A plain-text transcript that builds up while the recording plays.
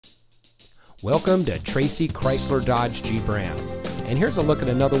Welcome to Tracy Chrysler Dodge Jeep Ram. And here's a look at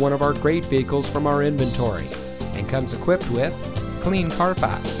another one of our great vehicles from our inventory. And comes equipped with clean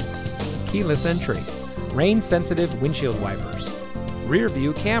Carfax, keyless entry, rain-sensitive windshield wipers, rear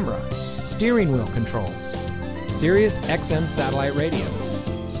view camera, steering wheel controls, Sirius XM satellite radio,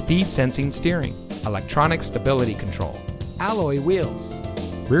 speed sensing steering, electronic stability control, alloy wheels,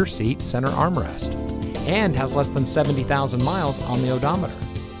 rear seat center armrest, and has less than 70,000 miles on the odometer.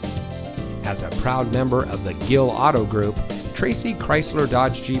 As a proud member of the Gill Auto Group, Tracy Chrysler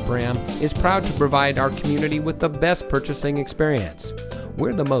Dodge Jeep Ram is proud to provide our community with the best purchasing experience.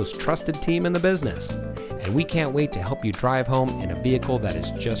 We're the most trusted team in the business, and we can't wait to help you drive home in a vehicle that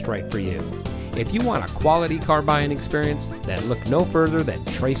is just right for you. If you want a quality car buying experience, then look no further than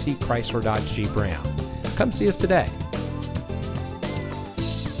Tracy Chrysler Dodge Jeep Ram. Come see us today.